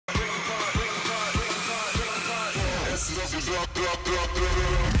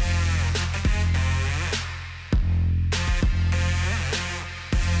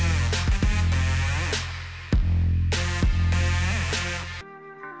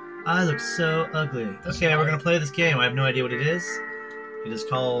I look so ugly. Okay, we're gonna play this game. I have no idea what it is. It is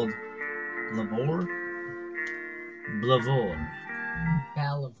called Balavour. Balavour.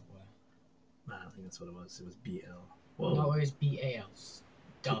 Balavour. I think that's what it was. It was BL. Whoa. No, it was BAL.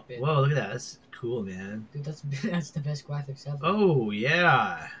 Stop it. Whoa, look at that. That's cool, man. Dude, that's the best graphics ever. Oh,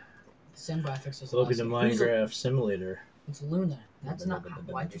 yeah. Sim graphics is Welcome to Minecraft Simulator. It's Luna. That's not.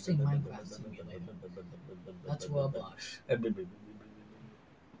 Why'd you say Minecraft Simulator? That's Roblox.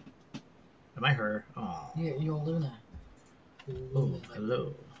 Am I her? Oh. Yeah, you're Luna. Oh,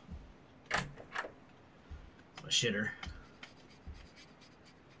 hello. A shitter.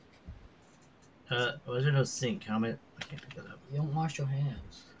 Was there no sink? Comment. I can't pick that up. You don't wash your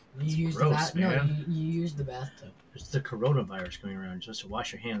hands. You use gross, the man. No, you use the bathtub. There's the coronavirus going around. Just to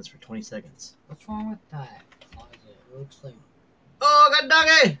wash your hands for 20 seconds. What's wrong with that closet? It looks like. Oh, got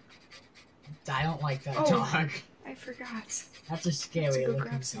doggy! I don't like that dog. I forgot. That's a scary go looking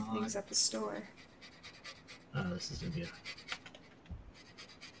grab some dog. things at the store. Oh, this is gonna be a...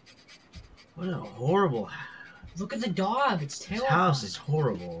 What a horrible... Look at the dog. It's terrifying. This house is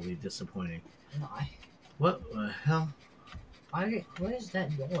horribly disappointing. No, What the hell? What is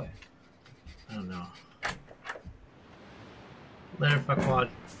that door? I don't know. Let her fuckwad.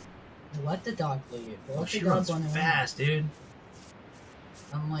 Let the dog leave. Oh, she runs fast, dude.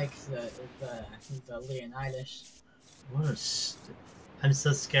 Unlike the Leonidas. What a I'm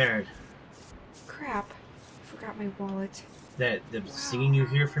so scared. Crap. I forgot my wallet. That the singing you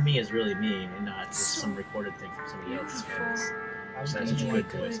hear from me is really me and not just some recorded thing from somebody else's voice. So that's such a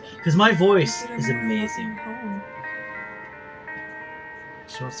good voice. Because my voice is amazing.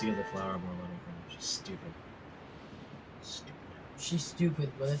 She wants to give the flower more letting her. She's stupid. Stupid. She's stupid.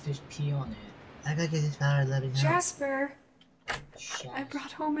 What if there's pee on it? I gotta get this flower letting her. Jasper! I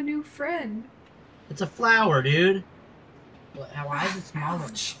brought home a new friend. It's a flower, dude. Why is it smaller?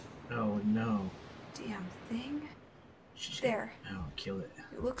 Oh no. Damn thing. There. Oh, kill it.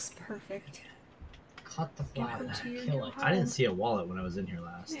 It looks perfect. Cut the flower. Kill it. I didn't see a wallet when I was in here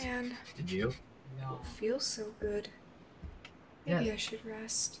last. Man. Did you? No. It feels so good. Maybe I should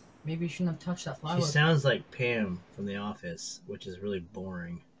rest. Maybe you shouldn't have touched that flower. She sounds like Pam from The Office, which is really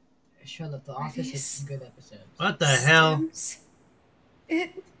boring. Shut up. The Office is a good episode. What the hell?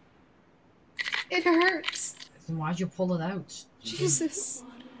 It hurts. Then why'd you pull it out? Jesus.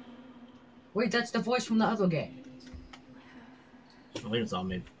 Wait, that's the voice from the other game. I think it's all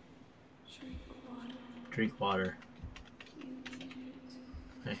made. Drink water.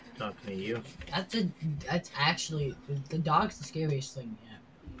 Hey, talking to you. That's actually the dog's the scariest thing yet.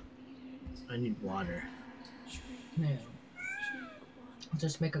 I need water. No.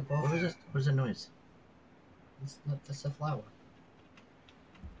 Just make a go. What is it? What's that noise? That's a flower.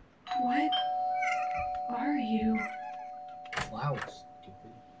 What are you? Flowers,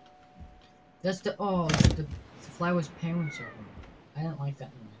 stupid. That's the flower's parents are home. I didn't like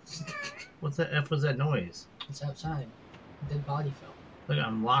that noise. What the F was that noise? It's outside. The dead body fell. Look,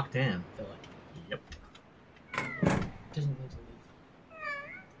 I'm locked in. Feel like. Yep. Doesn't need to leave.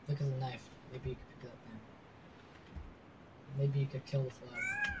 Look at the knife. Maybe you could pick it up then. Maybe you could kill the flower.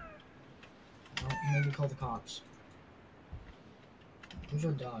 Oh, maybe call the cops. Where's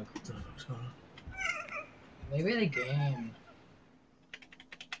your dog? What the fuck's going on? Maybe the game.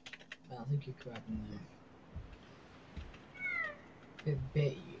 I don't think you're correct in there. It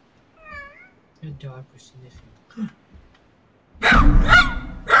bit you. Your dog was sniffing.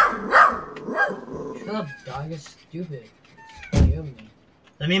 Shut up, dog. It's stupid. It's scared me.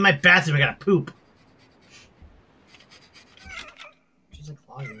 Let me in my bathroom. I gotta poop. She's a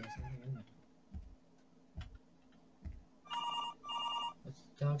closet. There's nothing in there. What's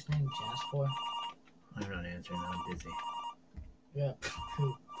the dog's name? Jasper? I'm not answering. I'm busy. Yeah.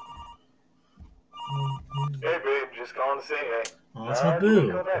 Poop. Hey, babe. Just calling to say hey. Oh, that's my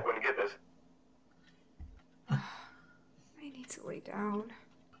boo. Come back when you get this. I need to lay down.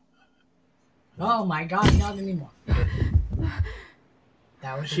 Oh my god, not anymore.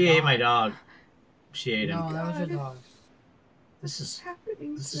 That was She ate my dog. She ate him. No, that was your dog. This is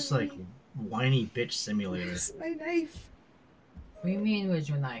happening. This is like whiny bitch simulator. Where's my knife? What do you mean where's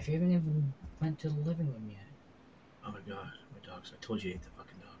your knife? You haven't even went to the living room yet. Oh my god, my dogs. I told you to eat the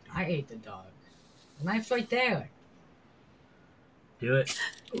fucking dog. Dude. I ate the dog. The knife's right there. Do it.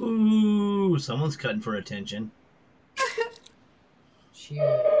 Ooh, someone's cutting for attention.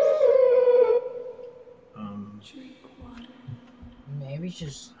 Cheers. Drink water. Maybe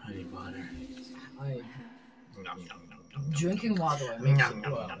just. I need water. Nom, nom, nom, nom, Drinking water makes it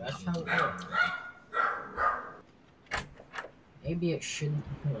grow. That's how it works. Maybe it shouldn't.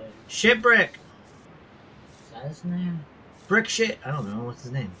 Shipwreck. Is that his name? Brick shit. I don't know. What's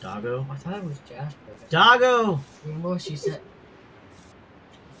his name? Doggo? I thought it was Jasper. Doggo! Remember what she said?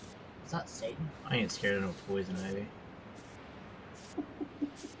 Is that Satan? I ain't scared of no poison ivy.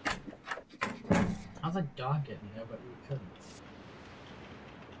 How'd the dog get in there, but we couldn't?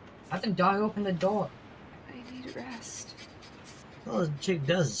 How'd the dog open the door? I need rest. All this chick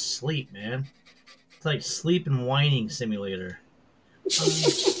does is sleep, man. It's like sleep and whining simulator.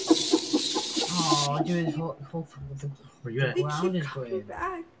 Oh, dude, the Where you at? ground is coming green.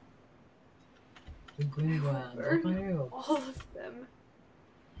 back. The green ground. Look on you. All of them.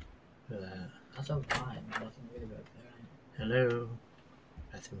 Look at that. That's so fine. Nothing really about there. Hello.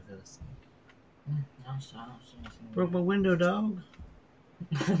 Bathroom with us. No, I don't see anything. Broke my window, dog.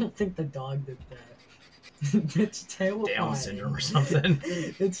 I don't think the dog did that. It's terrifying. Down syndrome or something.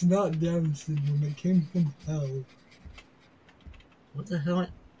 It's not Down syndrome. It came from hell. What the hell?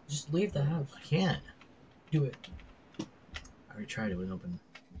 Just leave the house. I can't. Do it. I already tried it. It wouldn't open.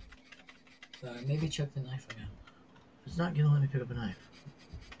 Maybe check the knife again. It's not gonna let me pick up a knife.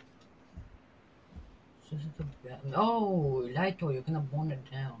 Oh, Lito, you're gonna burn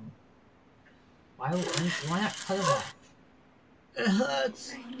it down. Why not cut it off? It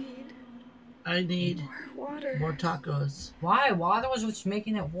hurts. I need More water. more tacos. Why? Water was what's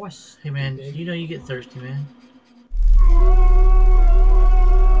making it worse. Hey man, you know you get thirsty, man.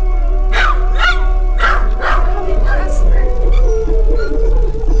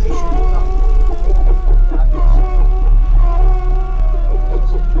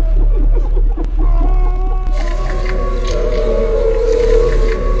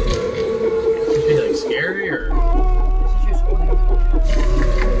 Is it like scary or? This is just one.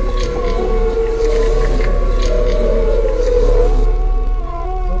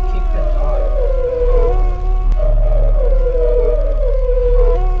 Go kick the dog.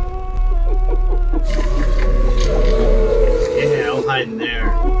 Yeah, I'll hide in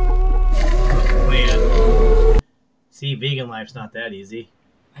there. Oh, man. See, vegan life's not that easy.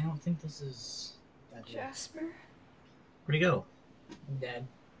 I don't think this is that good. Jasper? Where'd he go? I'm dead.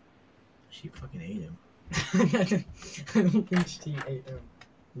 She fucking ate him. I don't think she ate him.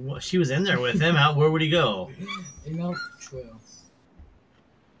 What? She was in there with him. Out? Where would he go? You know, true.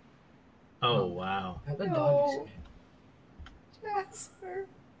 Oh wow. How the No. dog escape? Jasper.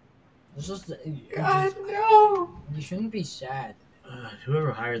 It's just God, no! you shouldn't be sad.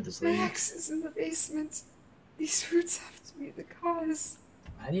 Whoever hired this lady. Max is in the basement. These roots have to be the cause.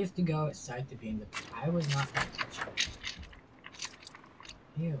 Why do you have to go outside to be in the? I was not gonna touch it.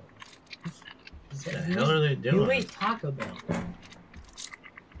 Ew. What the hell are they You doing? ate Taco Bell.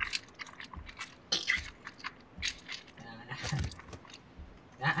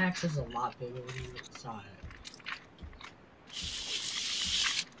 That axe is a lot bigger when you saw it.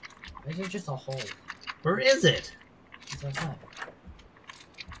 This is just a hole. Where is it? It's outside.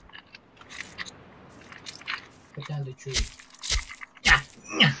 Put down the tree. Yeah.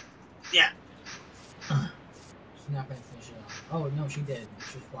 Yeah. Yeah. She's not gonna finish it off. Oh no, she did.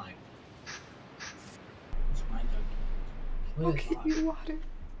 She's flying. It's my dog. I'll Look at get you water.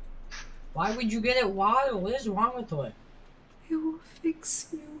 Why would you get it water? What is wrong with it? It will fix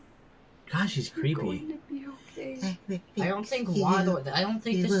you. God, she's You're creepy. going to be okay. I don't think water. I don't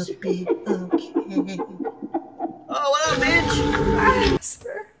think this is. Be okay. Oh, what up, bitch?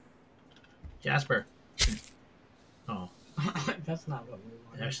 Jasper. Jasper. Oh, That's not what we it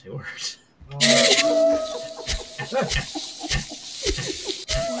want. actually works. What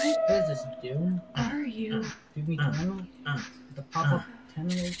What is this, Doom? are you? Doom Eternal? The pop-up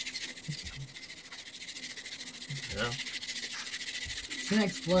tentacles? Hello? It's gonna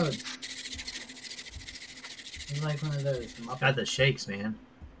explode. It's like one of those. Got the shakes, man.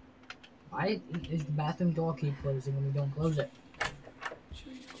 Why is the bathroom door keep closing when we don't close it?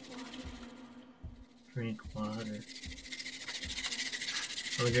 Drink water. Drink water.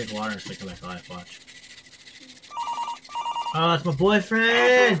 Let me drink water until I come back to life. Watch. Oh, that's my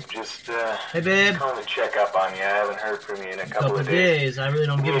boyfriend! Just, Hey, babe. calling to check up on you. I haven't heard from you in a couple Couple of days. days. I really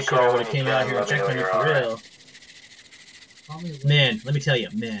don't give a shit. I would have came out here and checked on you for real. Probably lives, Men, let me tell you,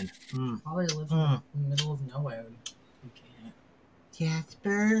 men. probably lives in the middle of nowhere. We can't.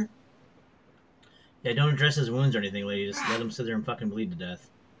 Jasper? Yeah, don't address his wounds or anything, lady. Just let him sit there and fucking bleed to death.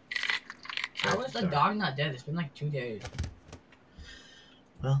 How is the dog not dead? It's been like 2 days.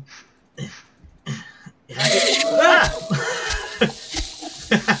 Well, ah!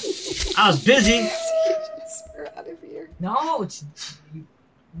 I was busy. Jasper, out of here. No, it's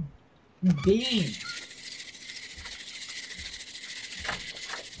Bean.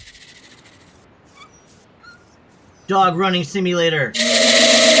 Dog running simulator.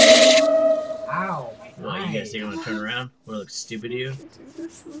 Ow, my What, you guys think I'm gonna turn around? What, looks stupid to you? Do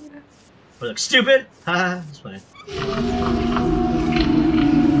this, Luna. What, looks stupid? Haha, that's fine. I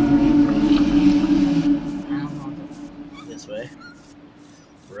don't know. This way.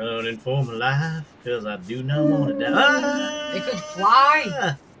 Running for my life, cause I do not want to die. Ah! It could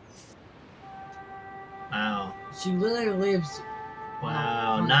fly! Wow. She literally lives.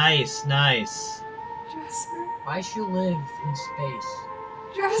 Wow, nice, nice. Jasper. Why she live in space?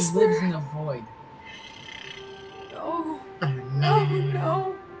 She Jasper. lives in the void. No. Oh, No,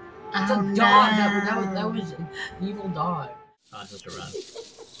 no. It's a dog. That was an evil dog. Oh, I'm supposed to run.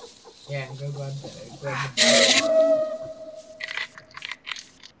 Yeah, go grab the.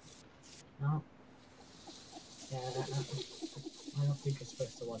 No. Yeah, I don't think it's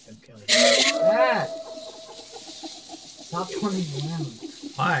supposed to let them kill you. Ah! Stop turning around.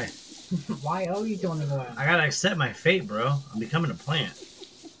 Why? Why are you turning around? I gotta accept my fate, bro. I'm becoming a plant.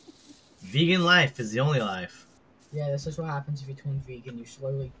 Vegan life is the only life. Yeah, this is what happens if you turn vegan. You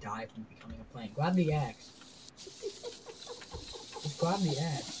slowly die from becoming a plant. Grab the axe. Just grab the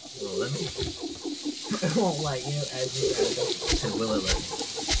axe. Will it let me? It won't let you as you grab it. And will it let me?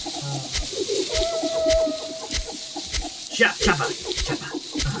 Choppa! Choppa!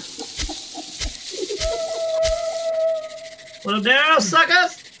 What up, Daryl,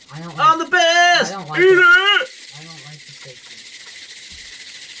 suckers? I don't like, I'm the best! I don't like Eat it. it! I don't like the safety.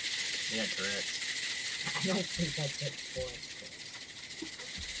 You got Tourette's. I don't think that's it for us.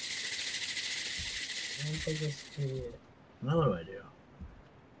 I don't think it's good. Now what do I do?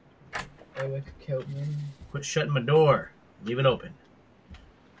 Eric Kiltman. Quit shutting my door. Leave it open.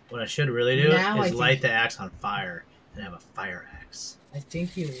 What I should really do Now is I light think- the axe on fire and have a fire axe. I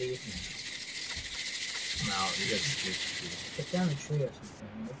think you leave me. No, you guys do. Get down a tree or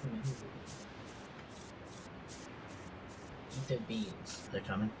something. Look from Eat the beans. They're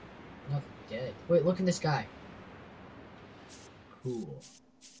coming. Not dead. Wait, look at this guy. Cool.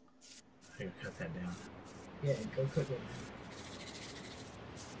 I gotta cut that down. Yeah, go cook it.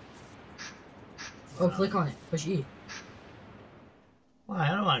 Oh, click on it. Push E. Why?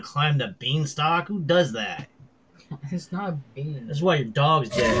 I don't want to climb the beanstalk. Who does that? It's not a bean. That's why your dog's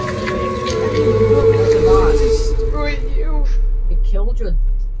dead. It's a dog. Destroy you. It killed your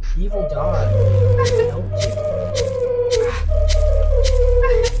evil dog. It helped you.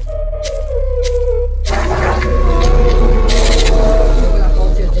 You're gonna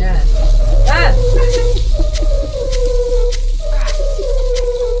hold your dad. Ah!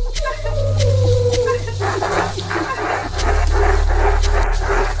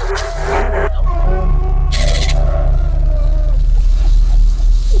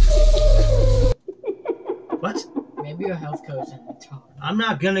 What? Maybe your health goes in the top. I'm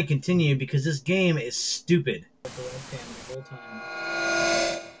not gonna continue because this game is stupid. The webcam the whole time.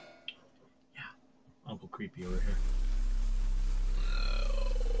 Uncle Creepy over here.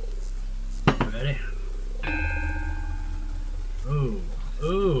 Ready? Ooh.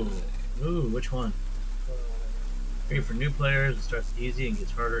 Ooh. Ooh, which one? Great for new players. It starts easy and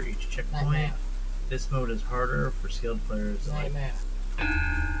gets harder each checkpoint. Nightmare. This mode is harder for skilled players. Nightmare. I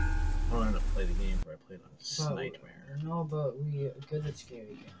don't know how to play the game where I played on But- Nightmare. No, but we are good at scary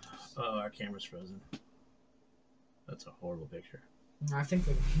games. Oh, our camera's frozen. That's a horrible picture. I think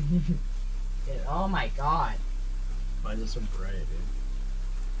we. Yeah, oh my god. Why is it so bright, dude?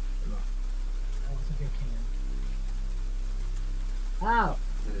 I don't think I can. Ow!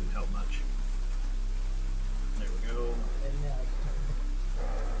 It didn't help much. There we go.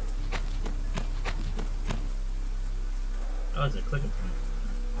 Oh, it's a clicking point.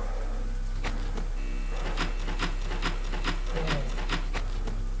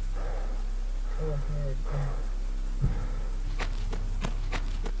 Go ahead.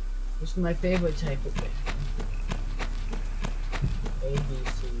 This is my favorite type of fish. A, B,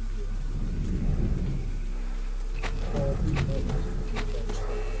 C, D.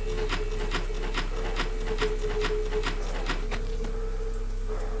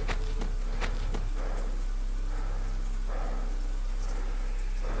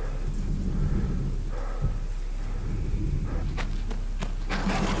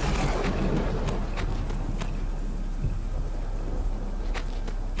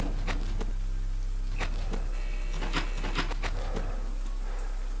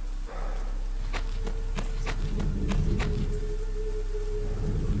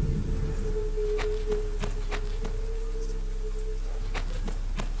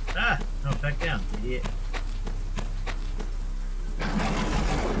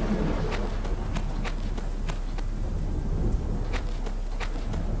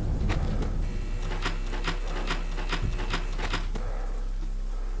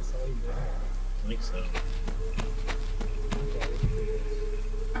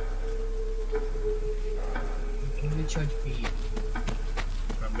 should be. That's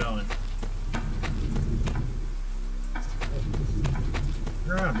where I'm going.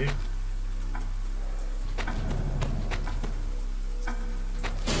 Turn around, dude.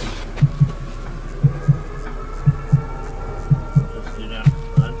 Just do not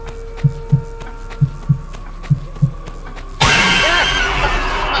run.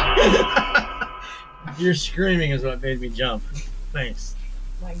 Your screaming is what made me jump. Thanks.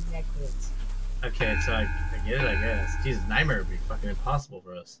 My necklace. Okay, so I get it, I guess. Jesus, nightmare would be fucking impossible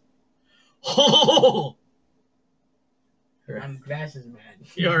for us. Oh! I'm glasses, man.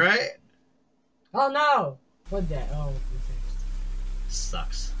 You alright? Oh no! What that? Oh, we fixed.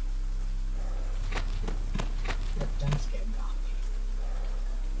 Sucks. That jump scare got me.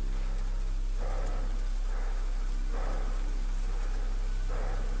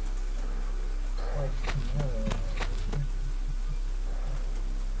 Like, no.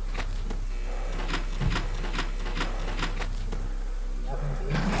 That would be.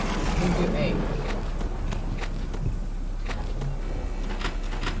 We'll do A.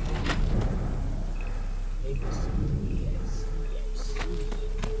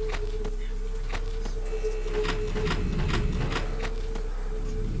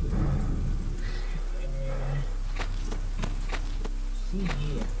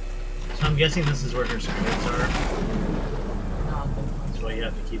 So I'm guessing this is where her spirits are. No, That's why you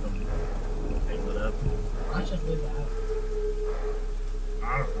have to keep them lit up. I just leave that out.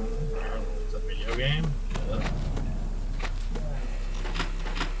 I don't know. It's a video game?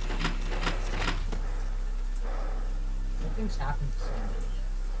 Something's happened to somebody.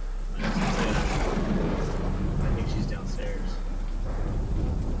 I was gonna say that. I think she's downstairs.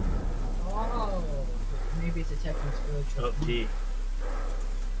 Oh, maybe it's attacking spiritual. Oh, D.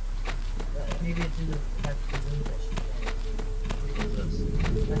 Maybe it's in the room that she's in. What is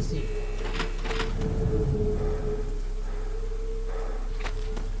this? Let's see.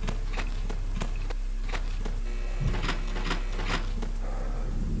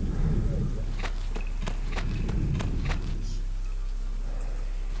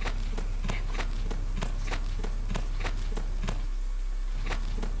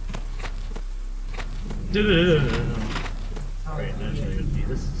 Right, now she's gonna be.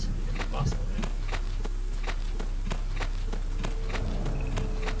 This is impossible, man.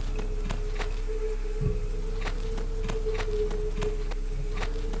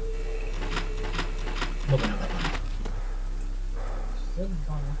 Open up. Still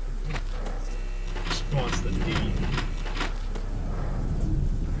going after me. She wants the D.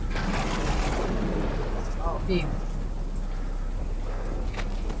 Oh, B.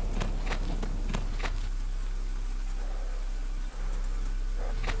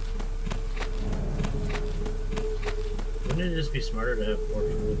 Wouldn't it just be smarter to have 4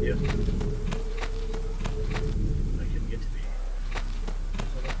 people with you? I couldn't get to me.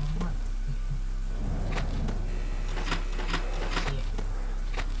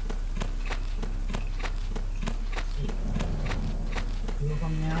 People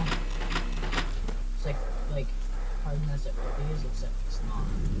come now. It's like Five Nights at Freddy's, except it's not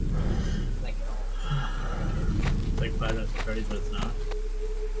like at all. It's like 5 Nights at Freddy's, but it's not.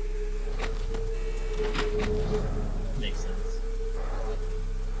 Makes sense.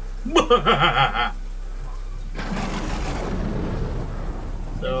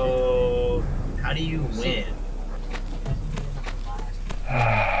 So, how do you win?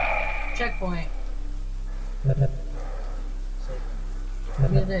 Checkpoint. So,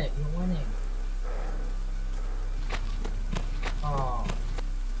 look at it, you're winning. Oh.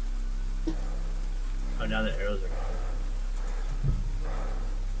 Oh, now the arrows are gone.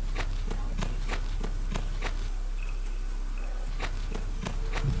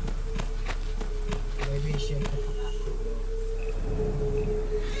 Maybe you should come after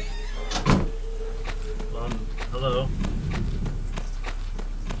Hello.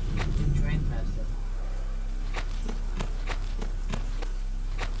 train faster.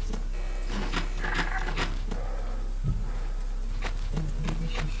 Maybe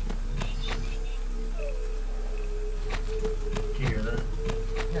she should. Did you hear that?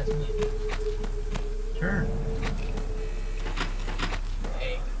 Yeah, it's me. Turn.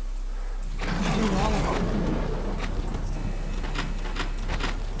 Hey. She's doing all of them.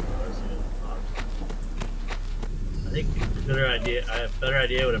 I think I have a better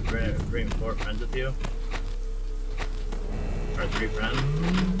idea would have bring 4 friends with you. Or 3 friends.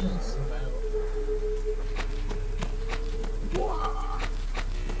 Just about. Wow.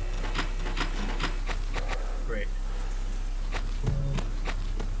 Great.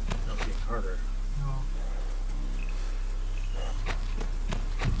 That'll be harder. No.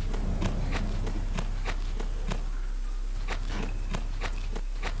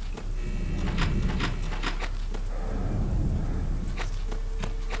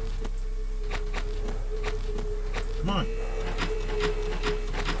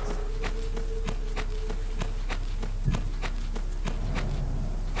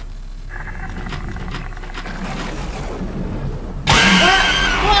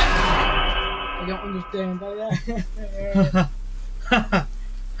 game, but yeah.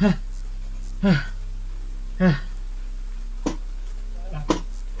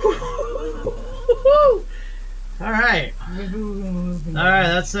 All right.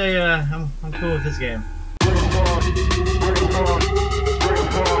 That's a. I'm cool with this game.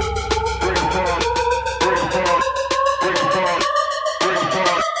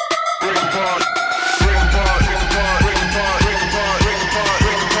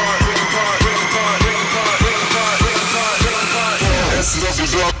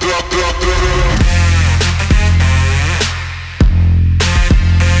 Drop.